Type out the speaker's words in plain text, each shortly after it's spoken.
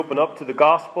Open up to the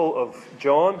Gospel of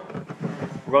John.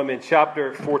 We're going to be in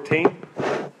chapter 14.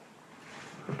 If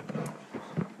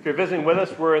you're visiting with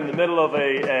us, we're in the middle of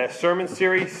a sermon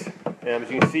series.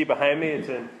 As you can see behind me, it's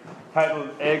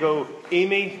entitled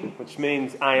Ego-Eimi, which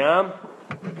means I am.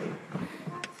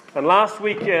 And last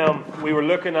week we were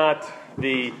looking at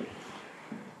the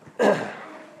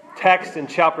text in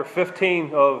chapter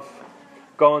 15 of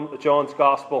John's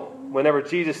Gospel, whenever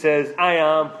Jesus says, I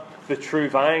am the true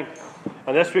vine.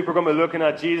 And this week we're going to be looking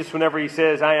at Jesus whenever he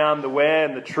says, I am the way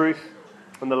and the truth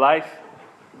and the life.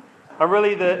 And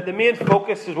really the main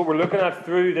focus is what we're looking at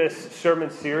through this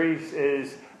sermon series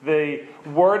is the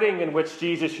wording in which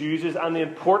Jesus uses and the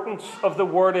importance of the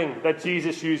wording that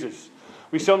Jesus uses.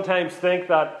 We sometimes think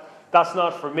that that's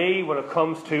not for me when it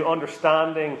comes to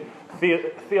understanding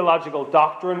theological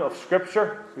doctrine of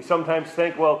Scripture. We sometimes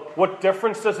think, well, what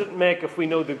difference does it make if we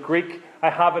know the Greek?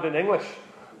 I have it in English.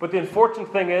 But the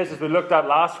unfortunate thing is, as we looked at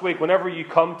last week, whenever you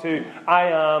come to I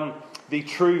am the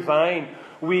true vine,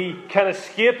 we can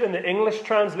escape in the English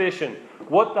translation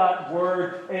what that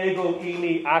word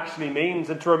Ego-Eimi actually means.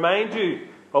 And to remind you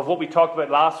of what we talked about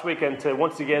last week and to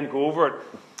once again go over it,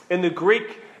 in the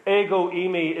Greek,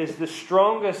 Ego-Eimi is the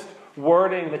strongest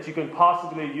wording that you can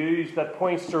possibly use that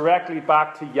points directly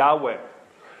back to Yahweh.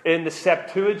 In the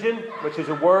Septuagint, which is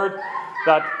a word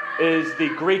that is the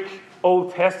Greek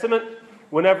Old Testament,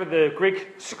 whenever the Greek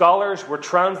scholars were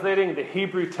translating the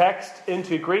Hebrew text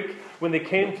into Greek, when they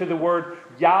came to the word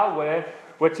Yahweh,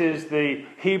 which is the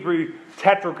Hebrew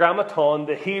tetragrammaton,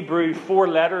 the Hebrew 4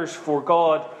 letters for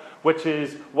God, which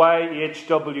is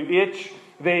YHWH,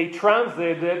 they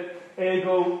translated it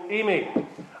Ego-Eimi.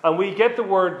 And we get the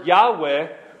word Yahweh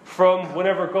from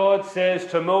whenever God says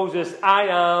to Moses, I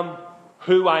am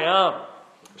who I am.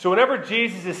 So whenever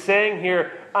Jesus is saying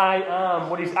here, I am,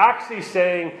 what he's actually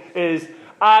saying is,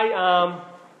 I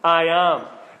am.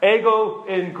 Ego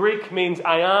in Greek means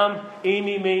I am.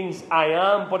 Eimi means I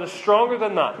am. But it's stronger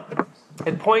than that.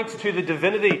 It points to the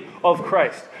divinity of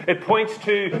Christ. It points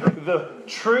to the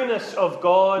trueness of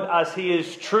God as he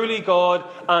is truly God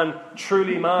and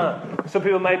truly man. Some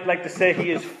people might like to say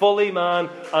he is fully man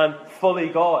and fully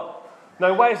God.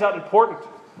 Now, why is that important?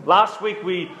 Last week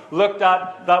we looked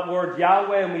at that word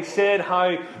Yahweh and we said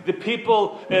how the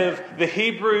people of the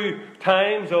Hebrew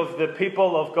times, of the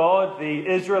people of God, the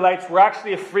Israelites, were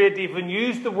actually afraid to even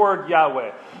use the word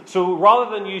Yahweh. So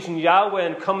rather than using Yahweh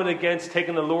and coming against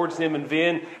taking the Lord's name in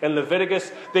vain in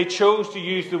Leviticus, they chose to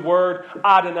use the word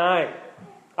Adonai.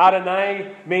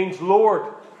 Adonai means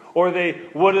Lord. Or they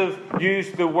would have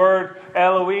used the word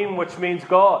Elohim, which means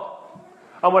God.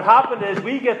 And what happened is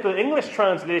we get the English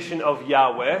translation of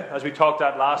Yahweh, as we talked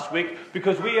about last week,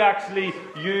 because we actually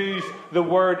use the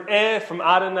word from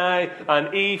Adonai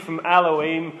and E from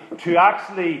Elohim to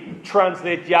actually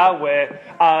translate Yahweh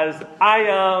as I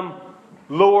am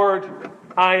Lord,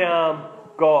 I am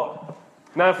God.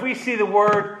 Now if we see the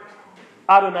word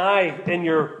Adonai in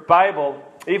your Bible,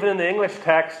 even in the English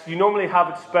text, you normally have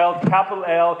it spelled capital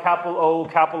L, capital O,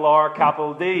 capital R,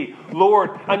 capital D,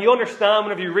 Lord. And you understand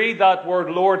whenever you read that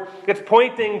word Lord, it's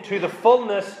pointing to the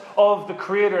fullness of the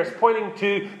Creator. It's pointing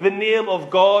to the name of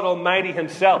God Almighty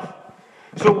Himself.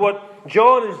 So what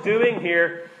John is doing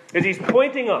here is he's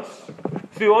pointing us,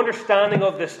 through understanding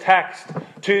of this text,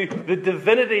 to the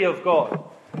divinity of God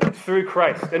through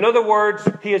Christ. In other words,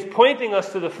 he is pointing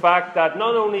us to the fact that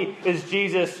not only is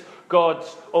Jesus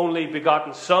God's only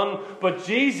begotten Son, but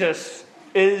Jesus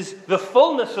is the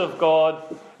fullness of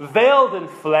God, veiled in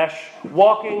flesh,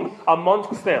 walking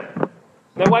amongst them.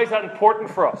 Now, why is that important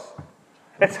for us?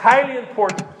 It's highly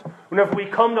important whenever we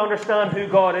come to understand who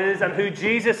God is and who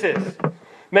Jesus is.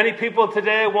 Many people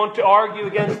today want to argue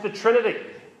against the Trinity.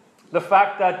 The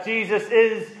fact that Jesus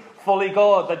is fully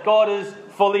God, that God is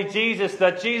fully Jesus,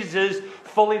 that Jesus is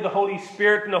fully the Holy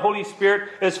Spirit, and the Holy Spirit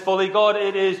is fully God.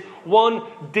 It is one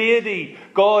deity.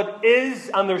 God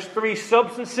is, and there's three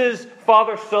substances,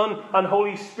 Father, Son, and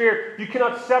Holy Spirit. You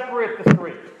cannot separate the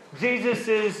three. Jesus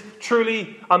is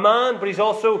truly a man, but he's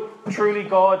also truly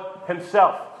God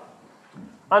himself.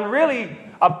 And really,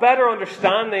 a better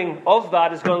understanding of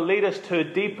that is going to lead us to a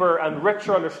deeper and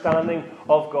richer understanding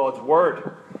of God's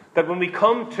Word. That when we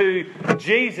come to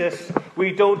Jesus,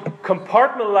 we don't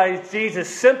compartmentalize Jesus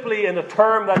simply in a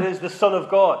term that is the Son of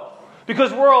God.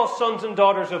 Because we're all sons and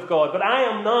daughters of God. But I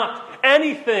am not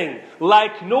anything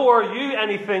like, nor are you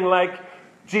anything like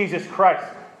Jesus Christ.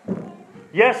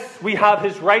 Yes, we have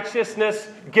His righteousness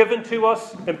given to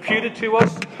us, imputed to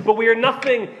us, but we are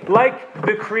nothing like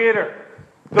the Creator,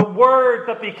 the Word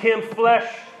that became flesh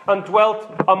and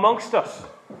dwelt amongst us.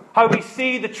 How we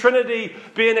see the Trinity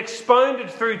being expounded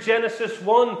through Genesis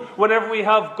 1 whenever we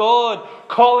have God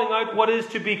calling out what is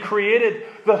to be created,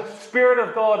 the Spirit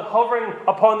of God hovering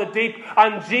upon the deep,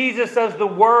 and Jesus as the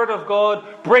Word of God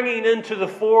bringing into the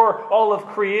fore all of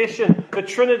creation. The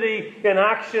Trinity in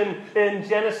action in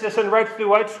Genesis and right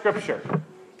throughout Scripture.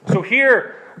 So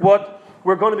here, what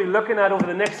we're going to be looking at over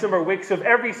the next number of weeks of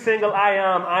every single I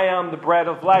am the bread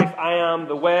of life, I am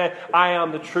the way, I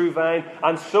am the true vine,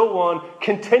 and so on,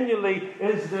 continually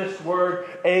is this word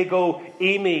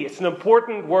Ego-Eimi. It's an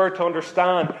important word to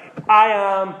understand. I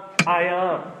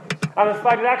am. And in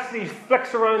fact, it actually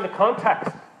flicks around the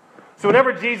context. So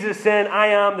whenever Jesus is saying, I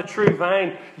am the true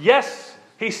vine, yes,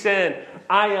 he's saying,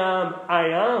 I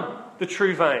am the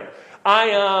true vine. I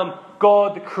am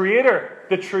God, the Creator,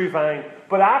 the true vine.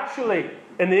 But actually,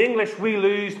 in the English, we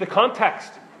lose the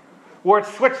context where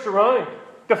it's switched around.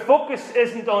 The focus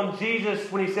isn't on Jesus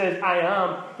when he says, I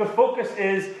am. The focus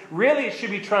is, really it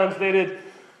should be translated,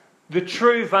 the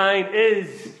true vine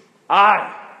is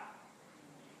I.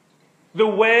 The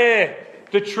way,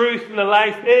 the truth, and the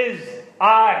life is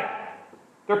I.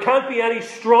 There can't be any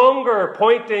stronger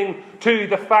pointing to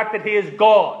the fact that he is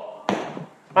God.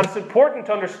 And it's important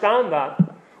to understand that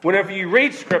whenever you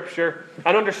read Scripture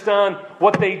and understand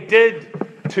what they did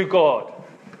to God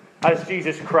as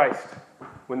Jesus Christ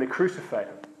when they crucified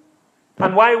him.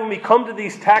 And why when we come to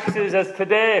these texts as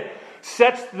today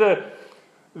sets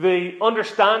the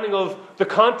understanding of the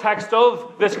context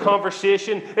of this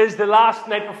conversation is the last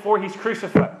night before he's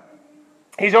crucified.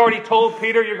 He's already told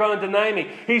Peter, you're going to deny me.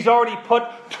 He's already put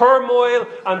turmoil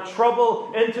and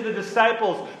trouble into the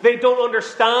disciples. They don't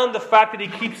understand the fact that he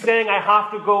keeps saying, I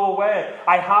have to go away.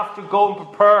 I have to go and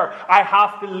prepare. I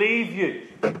have to leave you.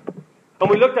 And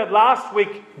we looked at last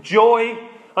week joy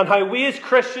and how we as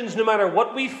Christians, no matter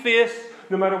what we face,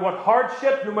 no matter what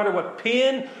hardship, no matter what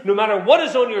pain, no matter what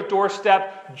is on your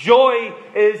doorstep, joy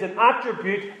is an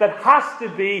attribute that has to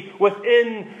be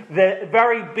within the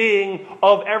very being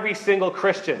of every single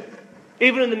Christian.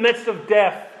 Even in the midst of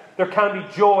death, there can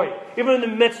be joy. Even in the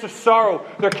midst of sorrow,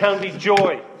 there can be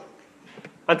joy.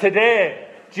 And today,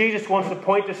 Jesus wants to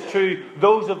point us to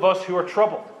those of us who are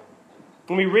troubled.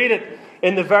 When we read it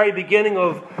in the very beginning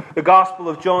of the Gospel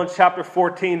of John, chapter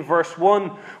 14, verse 1,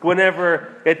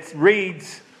 whenever it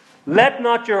reads, let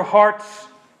not your hearts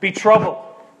be troubled.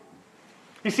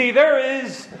 You see, there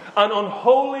is an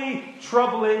unholy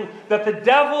troubling that the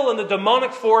devil and the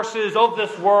demonic forces of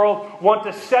this world want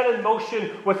to set in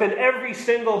motion within every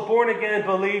single born-again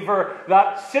believer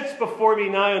that sits before me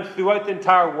now and throughout the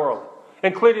entire world,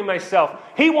 including myself.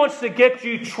 He wants to get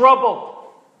you troubled.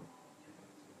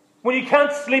 When you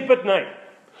can't sleep at night,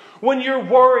 when you're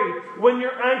worried, when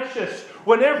you're anxious,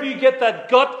 whenever you get that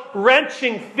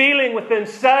gut-wrenching feeling within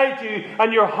inside you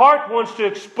and your heart wants to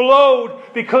explode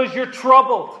because you're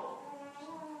troubled.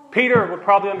 Peter would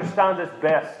probably understand this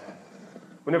best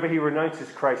whenever he renounces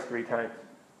Christ 3 times.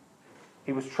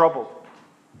 He was troubled.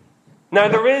 Now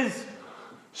there is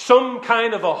some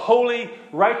kind of a holy,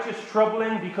 righteous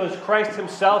troubling because Christ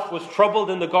himself was troubled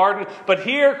in the garden. But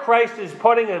here Christ is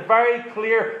putting a very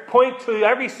clear point to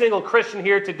every single Christian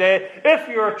here today. If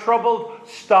you're troubled,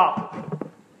 stop.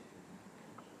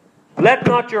 Let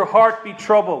not your heart be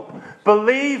troubled.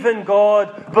 Believe in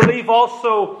God. Believe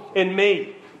also in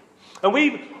me. And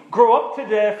we grow up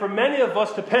today, for many of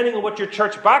us, depending on what your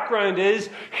church background is,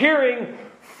 hearing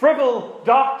frivol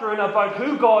doctrine about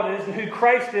who God is and who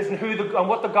Christ is and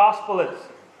what the gospel is.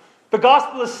 The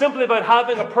gospel is simply about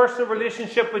having a personal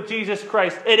relationship with Jesus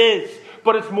Christ. It is,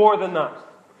 but it's more than that.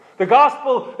 The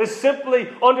gospel is simply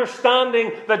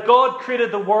understanding that God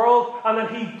created the world and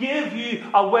that he gave you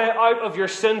a way out of your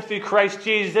sin through Christ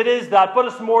Jesus. It is that, but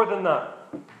it's more than that.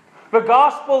 The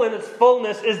gospel in its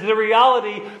fullness is the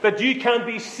reality that you can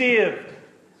be saved.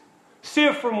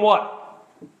 Saved from what?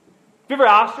 Have you ever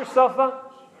asked yourself that?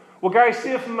 Well, Gary,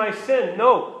 saved from my sin.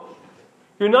 No.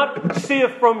 You're not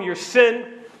saved from your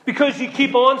sin because you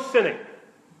keep on sinning.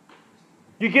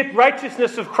 You get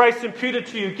righteousness of Christ imputed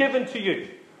to you, given to you.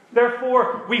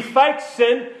 Therefore, we fight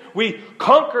sin, we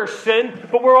conquer sin,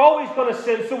 but we're always going to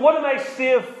sin. So what am I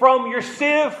saved from? You're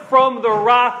saved from the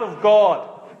wrath of God.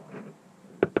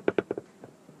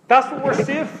 That's what we're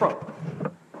saved from.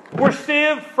 We're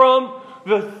saved from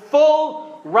the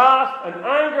full wrath and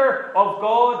anger of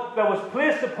God that was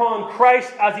placed upon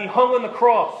Christ as he hung on the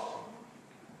cross.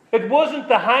 It wasn't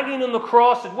the hanging on the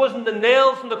cross, it wasn't the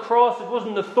nails on the cross, it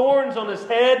wasn't the thorns on his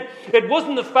head, it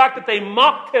wasn't the fact that they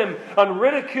mocked him and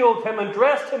ridiculed him and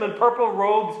dressed him in purple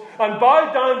robes and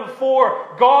bowed down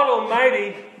before God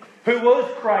Almighty, who was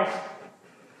Christ,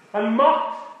 and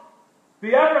mocked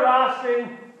the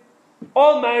everlasting,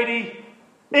 almighty,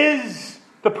 is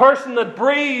the person that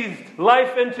breathed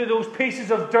life into those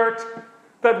pieces of dirt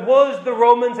that was the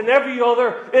Romans and every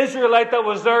other Israelite that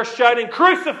was there shouting,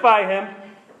 "Crucify him."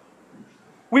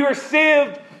 We were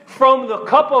saved from the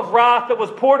cup of wrath that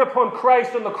was poured upon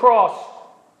Christ on the cross.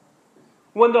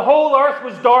 When the whole earth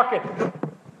was darkened,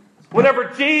 whenever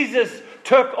Jesus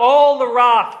took all the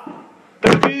wrath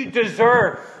that you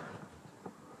deserve.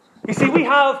 You see, we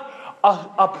have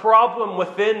a problem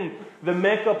within the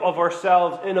makeup of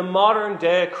ourselves in a modern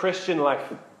day Christian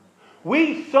life.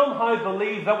 We somehow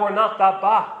believe that we're not that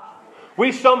bad.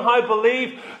 We somehow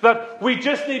believe that we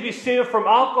just need to be saved from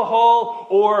alcohol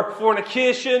or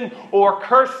fornication or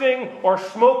cursing or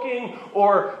smoking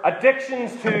or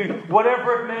addictions to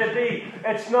whatever it may be.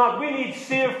 It's not. We need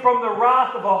saved from the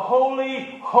wrath of a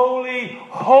holy, holy,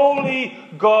 holy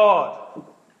God.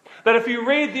 That if you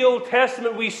read the Old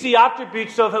Testament, we see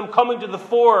attributes of him coming to the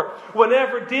fore.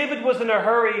 Whenever David was in a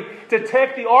hurry to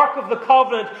take the Ark of the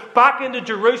Covenant back into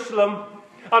Jerusalem,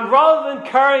 and rather than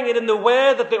carrying it in the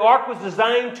way that the Ark was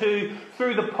designed to,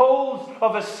 through the poles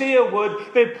of acacia wood,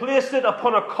 they placed it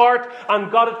upon a cart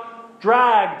and got it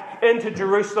dragged into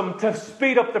Jerusalem to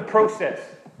speed up the process.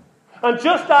 And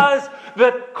just as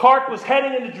the cart was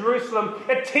heading into Jerusalem,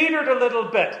 it teetered a little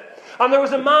bit. And there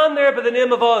was a man there by the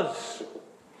name of Uz.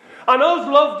 And Uz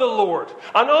loved the Lord.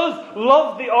 And Uz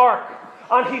loved the ark.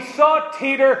 And he saw it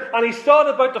teeter. And he saw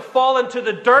it about to fall into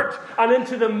the dirt and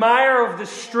into the mire of the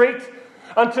street.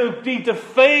 And to be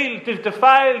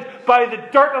defiled by the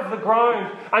dirt of the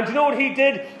ground. And you know what he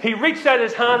did? He reached out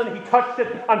his hand and he touched it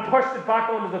and pushed it back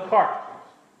onto the cart.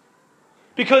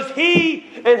 Because he,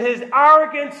 in his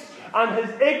arrogance and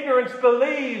his ignorance,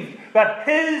 believed that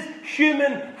his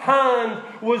human hand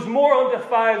was more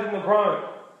undefiled than the ground.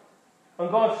 And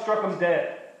God struck him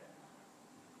dead.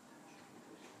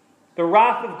 The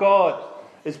wrath of God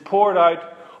is poured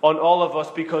out on all of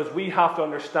us because we have to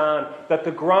understand that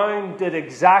the ground did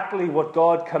exactly what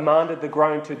God commanded the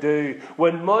ground to do.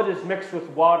 When mud is mixed with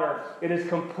water, it is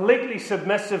completely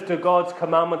submissive to God's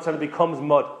commandments and it becomes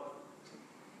mud.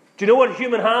 Do you know what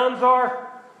human hands are?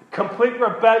 Complete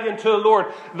rebellion to the Lord.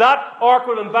 That ark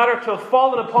would have been better to have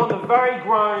fallen upon the very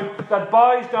ground that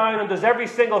bows down and does every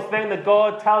single thing that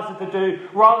God tells it to do,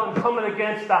 rather than coming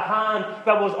against the hand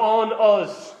that was on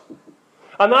us.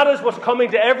 And that is what's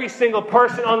coming to every single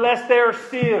person unless they are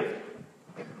saved.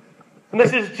 And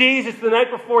this is Jesus the night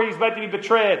before he's about to be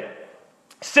betrayed,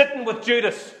 sitting with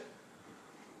Judas,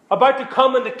 about to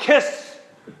come and to kiss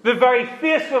the very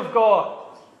face of God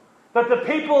that the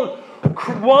people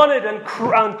wanted and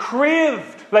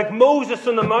craved, like Moses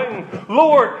on the mountain.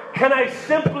 Lord, can I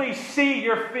simply see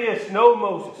your face? No,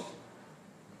 Moses.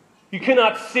 You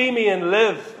cannot see me and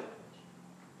live.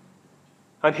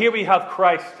 And here we have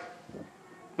Christ,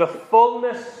 the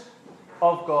fullness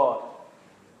of God,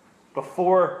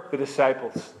 before the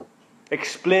disciples,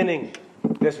 explaining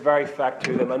this very fact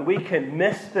to them. And we can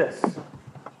miss this.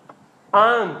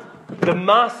 And the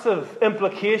massive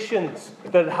implications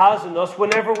that it has on us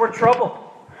whenever we're troubled.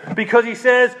 Because he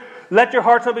says, let your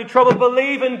hearts not be troubled.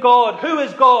 Believe in God. Who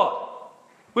is God?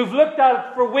 We've looked at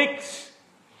it for weeks.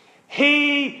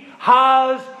 He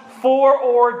has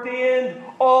foreordained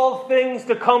all things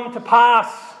to come to pass.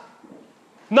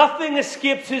 Nothing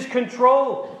escapes his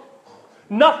control.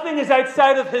 Nothing is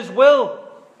outside of his will.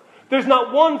 There's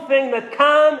not one thing that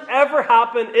can ever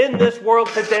happen in this world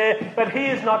today that he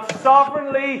is not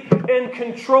sovereignly in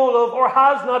control of or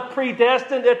has not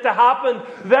predestined it to happen.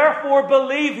 Therefore,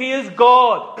 believe he is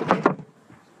God.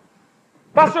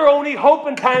 That's our only hope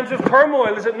in times of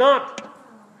turmoil, is it not?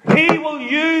 He will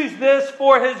use this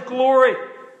for his glory.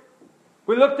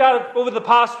 We looked at it over the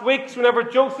past weeks whenever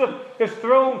Joseph is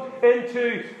thrown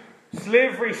into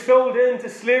slavery, sold into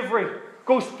slavery.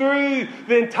 Goes through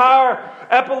the entire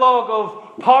epilogue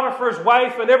of Potiphar's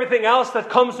wife and everything else that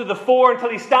comes to the fore until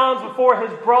he stands before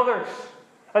his brothers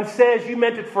and says, you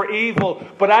meant it for evil,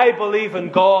 but I believe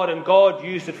in God and God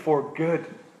used it for good.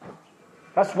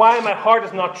 That's why my heart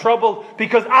is not troubled,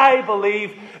 because I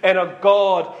believe in a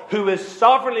God who is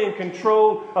sovereignly in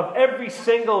control of every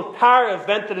single entire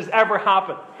event that has ever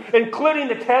happened, including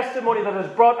the testimony that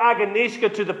has brought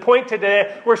Agnieszka to the point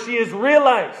today where she has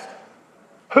realized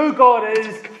who God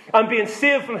is and being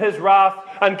saved from his wrath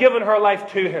and given her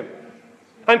life to him.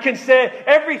 And can say,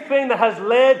 everything that has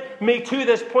led me to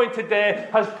this point today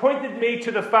has pointed me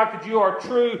to the fact that you are a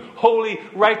true, holy,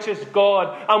 righteous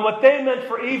God. And what they meant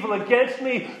for evil against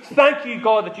me, thank you,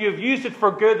 God, that you have used it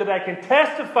for good, that I can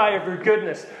testify of your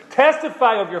goodness,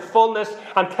 testify of your fullness,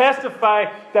 and testify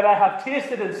that I have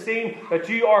tasted and seen that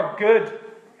you are good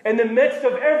in the midst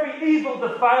of every evil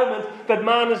defilement that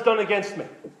man has done against me.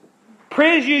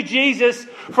 Praise you, Jesus,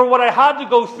 for what I had to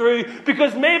go through,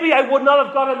 because maybe I would not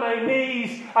have got on my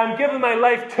knees and given my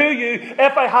life to you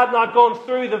if I had not gone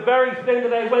through the very thing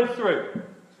that I went through.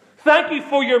 Thank you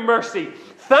for your mercy.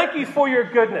 Thank you for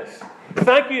your goodness.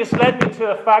 Thank you, it's led me to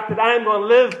the fact that I am going to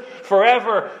live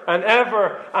forever and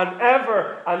ever and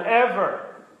ever and ever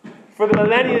for the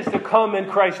millennia to come in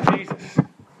Christ Jesus.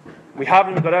 We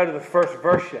haven't even got out of the first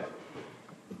verse yet.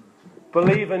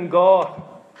 Believe in God.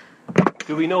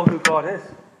 Do we know who God is?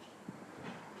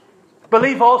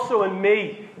 Believe also in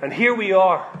me. And here we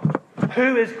are.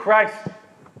 Who is Christ?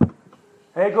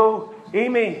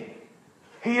 Ego-Eimi.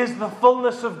 He is the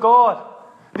fullness of God.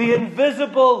 The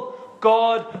invisible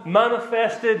God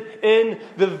manifested in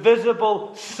the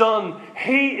visible Son.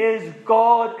 He is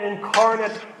God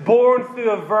incarnate, born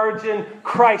through a virgin,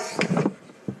 Christ.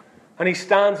 And He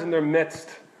stands in their midst,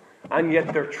 and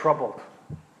yet they're troubled.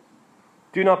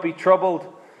 Do not be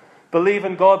troubled. Believe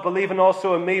in God, believe in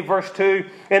also in me. Verse 2,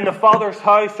 in the Father's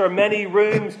house are many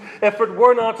rooms. If it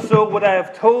were not so, would I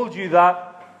have told you that?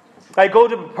 I go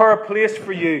to prepare a place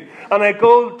for you. And I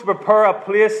go to prepare a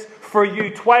place for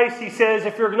you. Twice He says,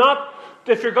 if you're going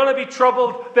to be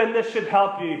troubled, then this should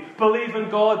help you. Believe in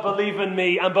God, believe in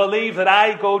me, and believe that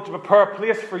I go to prepare a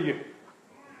place for you.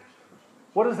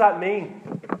 What does that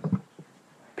mean?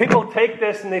 People take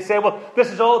this and they say, well, this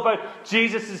is all about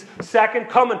Jesus' second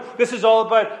coming. This is all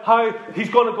about how He's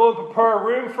going to go and prepare a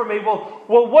room for me. Well,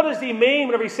 what does He mean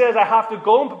whenever He says I have to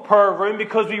go and prepare a room?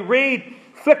 Because we read,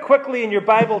 flick quickly in your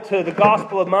Bible to the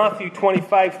Gospel of Matthew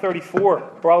 25:34,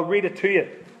 or I'll read it to you.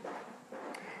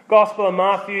 Gospel of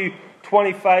Matthew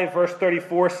 25 verse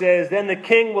 34 says, then the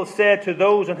king will say to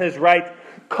those on his right,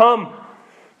 come,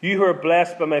 you who are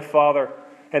blessed by my Father,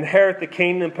 inherit the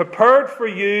kingdom prepared for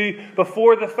you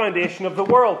before the foundation of the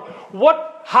world.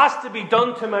 What has to be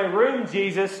done to my room,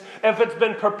 Jesus, if it's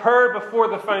been prepared before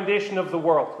the foundation of the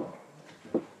world?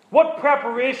 What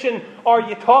preparation are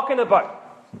you talking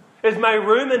about? Is my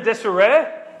room in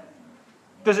disarray?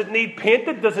 Does it need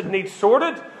painted? Does it need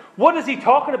sorted? What is He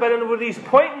talking about? And what He's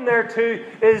pointing there to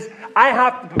is, I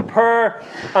have to prepare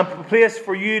a place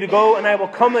for you to go, and I will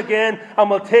come again and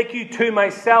will take you to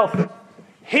myself.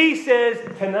 He says,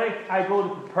 tonight I go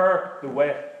to prepare the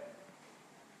way.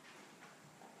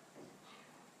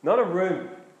 Not a room.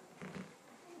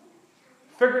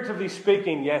 Figuratively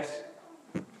speaking, yes.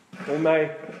 In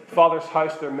my Father's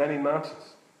house there are many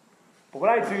mansions. But what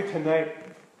I do tonight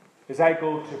is I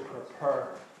go to prepare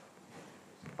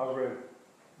a room.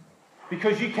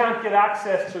 Because you can't get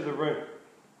access to the room.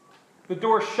 The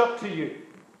door's shut to you.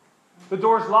 The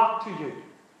door's locked to you.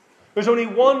 There's only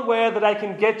one way that I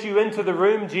can get you into the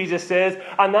room, Jesus says,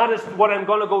 and that is what I'm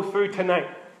going to go through tonight.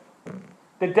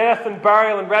 The death and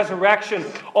burial and resurrection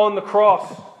on the cross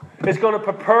is going to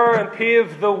prepare and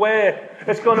pave the way.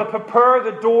 It's going to prepare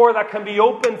the door that can be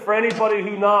opened for anybody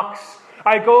who knocks.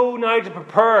 I go now to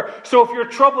prepare. So if you're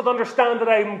troubled, understand that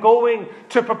I'm going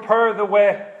to prepare the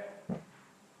way.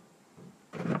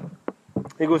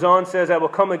 He goes on, says, I will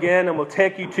come again and will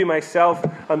take you to myself,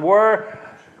 and where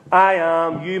I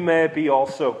am, you may be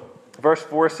also. Verse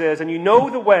 4 says, and you know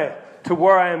the way to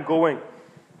where I am going.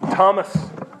 Thomas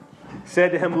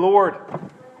said to him, Lord,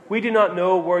 we do not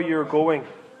know where you're going.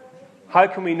 How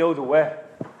can we know the way?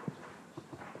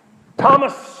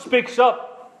 Thomas speaks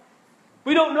up.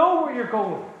 We don't know where you're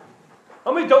going.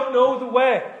 And we don't know the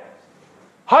way.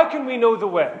 How can we know the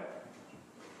way?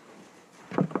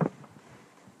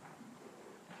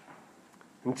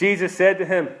 And Jesus said to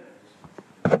him,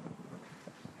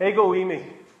 Ego-Eimi,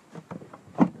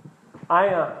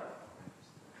 I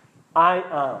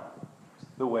am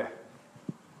the way.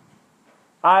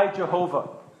 I, Jehovah,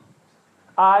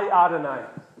 I, Adonai,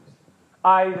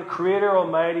 I, the Creator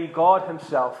Almighty, God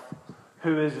Himself,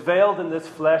 who is veiled in this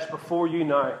flesh before you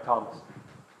now, Thomas.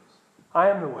 I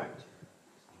am the way,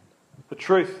 the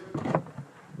truth,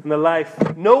 and the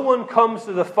life. No one comes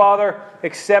to the Father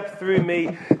except through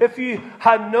me. If you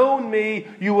had known me,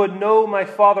 you would know my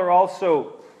Father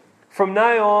also. From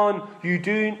now on, you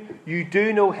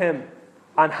do know Him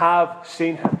and have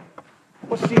seen Him.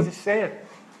 What's Jesus saying?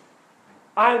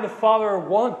 I and the Father are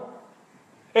one.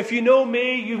 If you know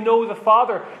me, you know the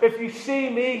Father. If you see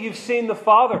me, you've seen the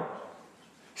Father.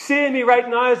 Seeing me right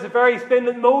now is the very thing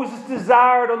that Moses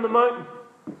desired on the mountain.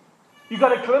 You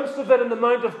got a glimpse of it in the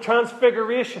Mount of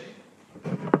Transfiguration.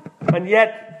 And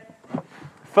yet,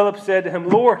 Philip said to him,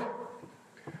 Lord,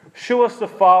 show us the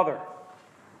Father,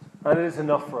 and it is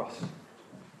enough for us.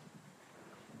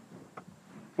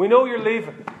 We know you're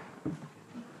leaving.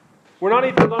 We're not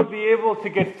even going to be able to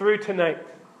get through tonight.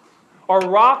 Our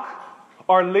rock,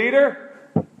 our leader,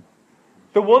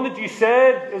 the one that you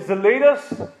said is to lead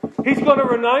us, He's going to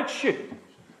renounce you.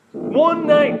 One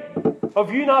night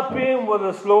of you not being with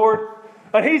us, Lord,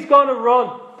 and He's going to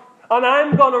run. And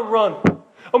I'm going to run.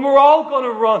 And we're all going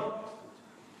to run.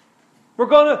 We're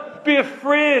going to be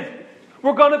afraid.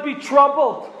 We're going to be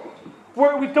troubled.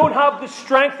 We don't have the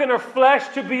strength in our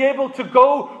flesh to be able to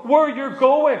go where you're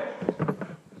going.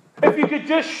 If you could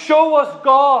just show us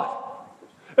God.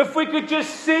 If we could just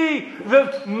see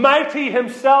the mighty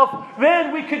Himself,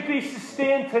 then we could be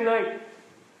sustained tonight.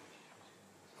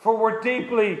 For we're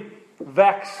deeply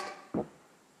vexed.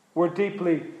 We're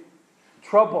deeply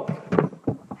troubled.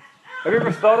 Have you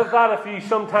ever thought of that? If you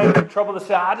sometimes have trouble to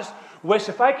say, I just wish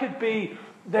if I could be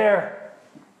there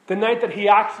the night that He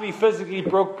actually physically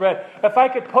broke bread. If I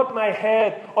could put my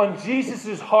head on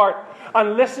Jesus' heart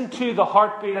and listen to the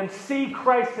heartbeat and see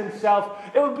Christ Himself,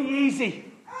 it would be easy.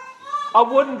 I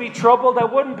wouldn't be troubled. I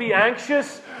wouldn't be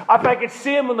anxious. If I could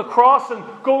see Him on the cross and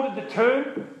go to the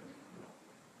tomb.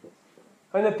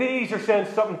 And that these are saying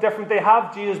something different. They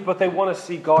have Jesus, but they want to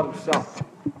see God Himself.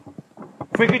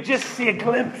 If we could just see a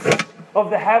glimpse of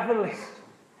the heavenlies,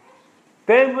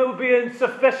 then we'll be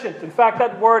insufficient. In fact,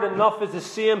 that word enough is the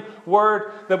same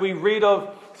word that we read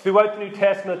of throughout the New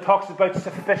Testament that talks about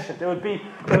sufficient. It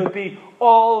would be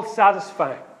all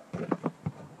satisfying.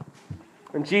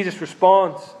 And Jesus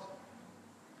responds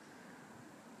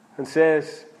and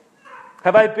says,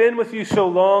 have I been with you so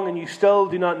long and you still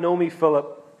do not know me,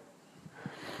 Philip?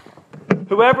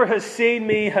 Whoever has seen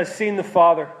me has seen the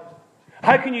Father.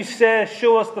 How can you say,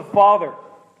 show us the Father?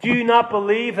 Do you not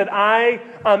believe that I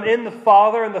am in the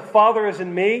Father and the Father is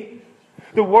in me?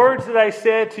 The words that I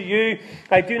said to you,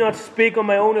 I do not speak on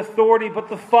my own authority, but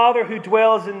the Father who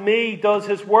dwells in me does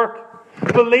His work.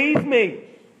 Believe me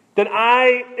that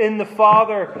I in the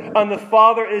Father and the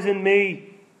Father is in me.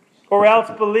 Or else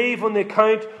believe on the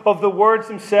account of the words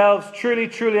themselves. Truly,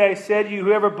 truly, I say to you,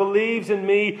 whoever believes in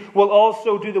me will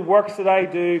also do the works that I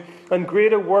do, and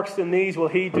greater works than these will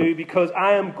he do, because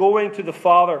I am going to the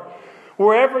Father.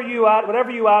 Whatever you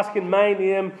ask in my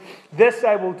name, this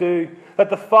I will do, that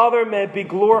the Father may be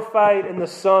glorified in the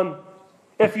Son.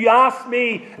 If you ask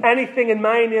me anything in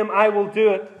my name, I will do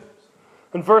it.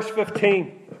 And verse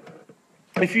 15,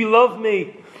 if you love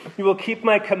me, you will keep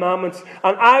my commandments,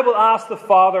 and I will ask the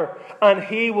Father, and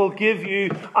He will give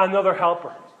you another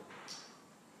helper.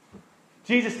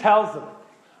 Jesus tells them,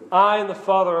 I and the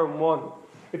Father are one.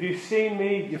 If you've seen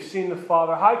me, you've seen the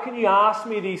Father. How can you ask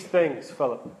me these things,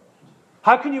 Philip?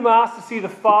 How can you ask to see the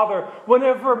Father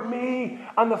whenever me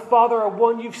and the Father are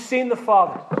one? You've seen the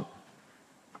Father.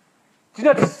 Did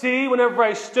you not see whenever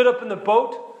I stood up in the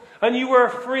boat and you were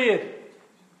afraid?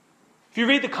 If you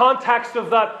read the context of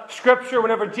that scripture,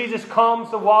 whenever Jesus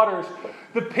calms the waters,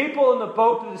 the people in the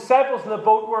boat, the disciples in the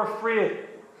boat were afraid.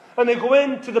 And they go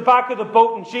into the back of the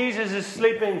boat and Jesus is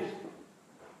sleeping,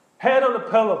 head on a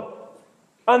pillow.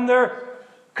 And they're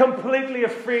completely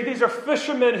afraid. These are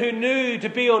fishermen who knew to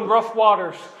be on rough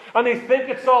waters. And they think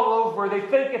it's all over. They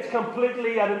think it's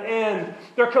completely at an end.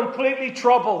 They're completely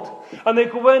troubled. And they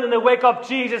go in and they wake up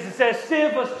Jesus and say,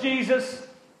 save us, Jesus.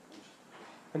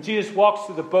 And Jesus walks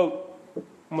through the boat.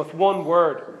 And with one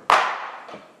word,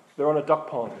 they're on a duck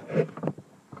pond.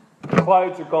 The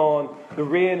clouds are gone. The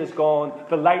rain is gone.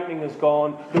 The lightning is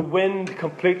gone. The wind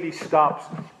completely stops.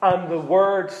 And the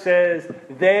word says,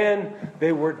 then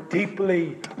they were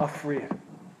deeply afraid.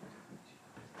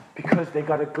 Because they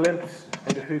got a glimpse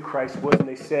into who Christ was. And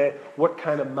they said, what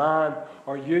kind of man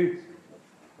are you?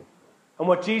 And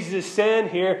what Jesus is saying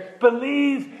here,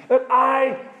 believe that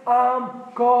I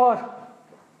am God.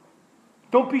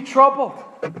 Don't be troubled.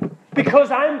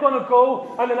 Because I'm going to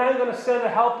go and then I'm going to send a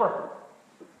helper.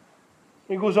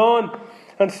 He goes on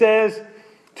and says,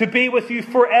 to be with you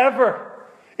forever.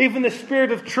 Even the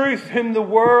Spirit of truth, whom the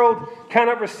world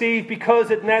cannot receive,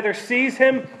 because it neither sees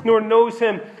Him nor knows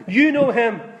Him. You know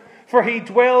Him, for He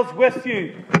dwells with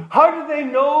you. How do they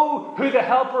know who the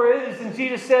helper is? And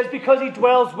Jesus says, because He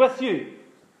dwells with you.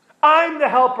 I'm the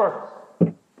helper.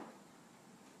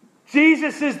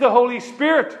 Jesus is the Holy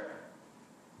Spirit.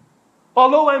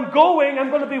 Although I'm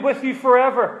going to be with you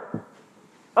forever.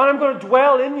 And I'm going to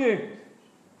dwell in you.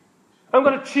 I'm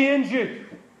going to change you.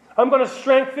 I'm going to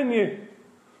strengthen you.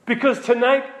 Because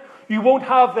tonight you won't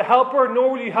have the helper,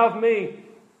 nor will you have me.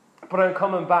 But I'm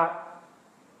coming back.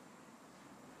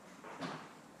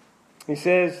 He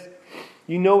says,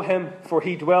 you know Him, for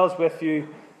He dwells with you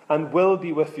and will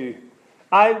be with you.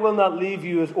 I will not leave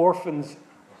you as orphans.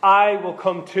 I will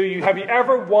come to you. Have you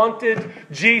ever wanted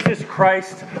Jesus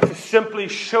Christ to simply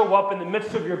show up in the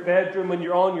midst of your bedroom when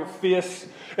you're on your face,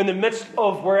 in the midst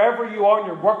of wherever you are in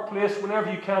your workplace,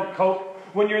 whenever you can't cope,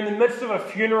 when you're in the midst of a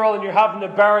funeral and you're having to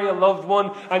bury a loved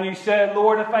one, and you say,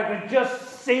 Lord, if I could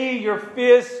just see your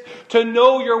face, to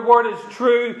know your word is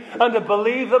true, and to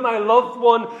believe that my loved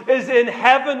one is in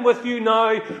heaven with you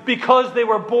now because they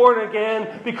were born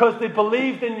again, because they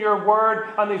believed in your word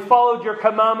and they followed your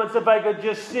commandments. If I could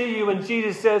just see you. And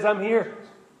Jesus says, I'm here.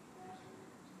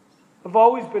 I've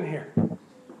always been here.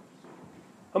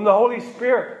 I'm the Holy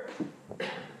Spirit.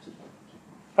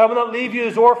 I will not leave you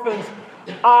as orphans.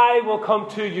 I will come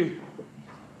to you.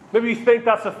 Maybe you think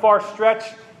that's a far stretch.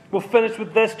 We'll finish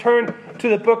with this. Turn to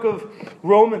the book of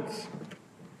Romans,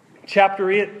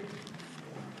 chapter 8.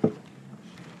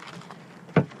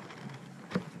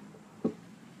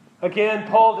 Again,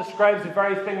 Paul describes the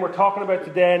very thing we're talking about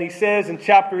today, and he says in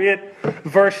chapter 8,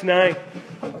 verse 9,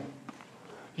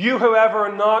 you, however,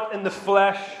 are not in the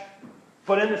flesh,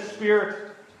 but in the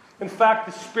Spirit. In fact,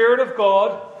 the Spirit of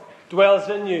God dwells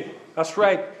in you. That's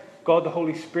right, God the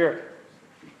Holy Spirit.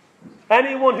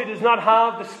 Anyone who does not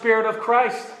have the Spirit of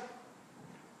Christ,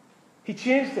 he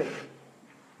changed it.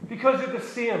 Because they're the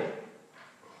same.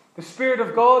 The Spirit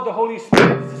of God, the Holy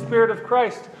Spirit, is the Spirit of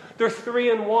Christ. They're three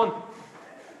in one.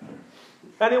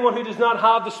 Anyone who does not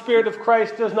have the Spirit of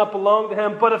Christ does not belong to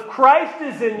him. But if Christ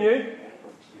is in you,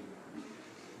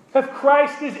 if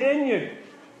Christ is in you,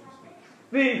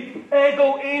 the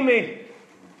Ego-Eimi,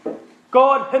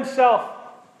 God himself,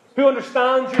 who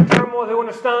understands your turmoil, who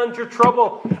understands your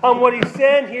trouble. And what he's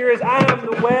saying here is, I am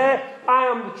the way, I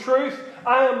am the truth,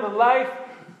 I am the life,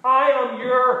 I am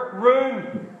your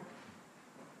room.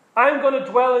 I'm going to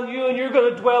dwell in you and you're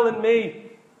going to dwell in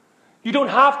me. You don't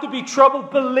have to be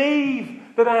troubled. Believe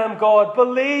that I am God.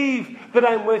 Believe that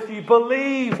I'm with you.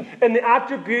 Believe in the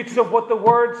attributes of what the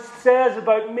Word says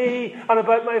about me and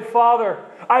about my Father.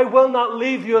 I will not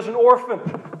leave you as an orphan.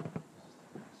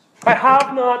 I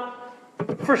have not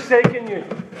forsaken you.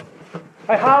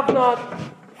 I have not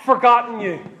forgotten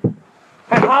you.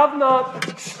 I have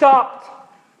not stopped.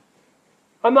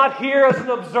 I'm not here as an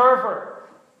observer.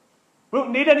 We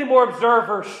don't need any more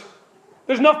observers.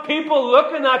 There's enough people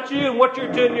looking at you and what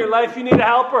you're doing in your life. You need a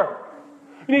helper.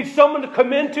 You need someone to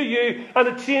come into you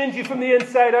and to change you from the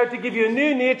inside out, to give you a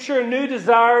new nature, new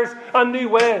desires, and new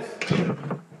ways.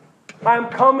 I am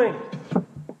coming.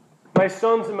 My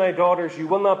sons and my daughters, you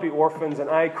will not be orphans, and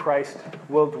I, Christ,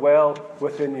 will dwell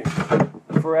within you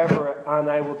forever, and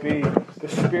I will be the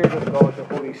Spirit of God, the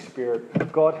Holy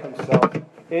Spirit, God himself,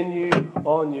 in you,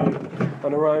 on you,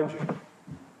 and around you.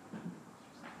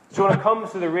 So when it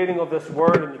comes to the reading of this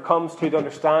word, and it comes to the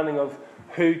understanding of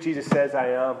who Jesus says I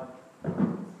am,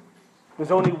 there's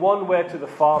only one way to the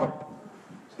Father.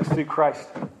 It's through Christ.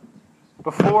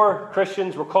 Before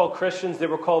Christians were called Christians, they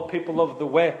were called people of the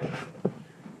way.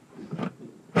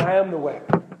 I am the way.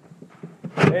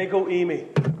 Ego-Eimi.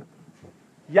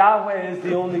 Yahweh is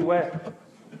the only way.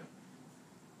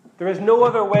 There is no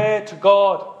other way to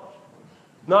God.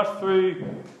 Not through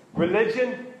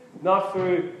religion, not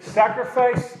through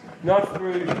sacrifice, not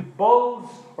through bulls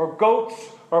or goats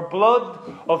or blood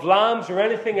of lambs or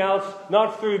anything else,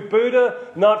 not through Buddha,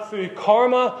 not through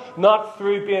karma, not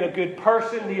through being a good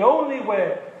person. The only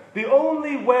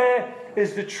way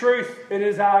is the truth. It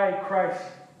is I, Christ.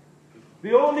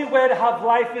 The only way to have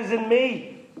life is in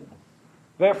me.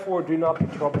 Therefore, do not be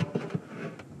troubled.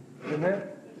 Amen?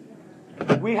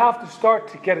 We have to start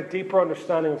to get a deeper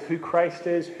understanding of who Christ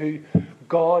is, who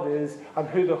God is, and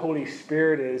who the Holy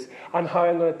Spirit is. And how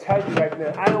I'm going to tell you right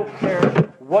now, I don't care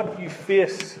what you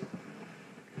face.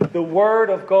 The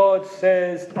Word of God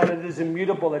says, and it is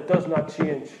immutable, it does not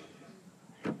change.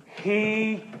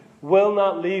 He will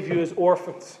not leave you as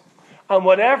orphans. And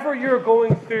whatever you're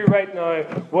going through right now,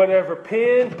 whatever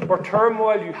pain or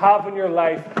turmoil you have in your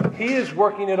life, He is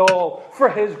working it all for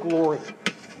His glory.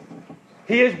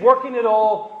 He is working it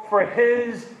all for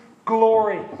His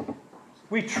glory.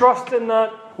 We trust in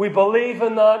that, we believe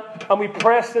in that, and we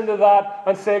press into that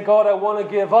and say, God, I want to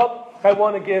give up, I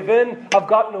want to give in, I've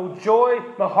got no joy,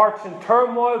 my heart's in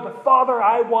turmoil, but Father,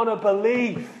 I want to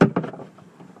believe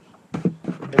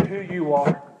in who you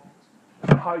are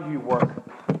and how you work.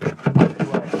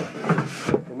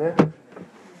 Amen?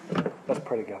 Let's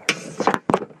pray together.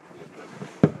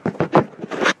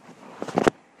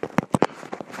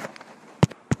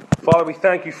 Father, we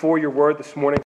thank you for your word this morning.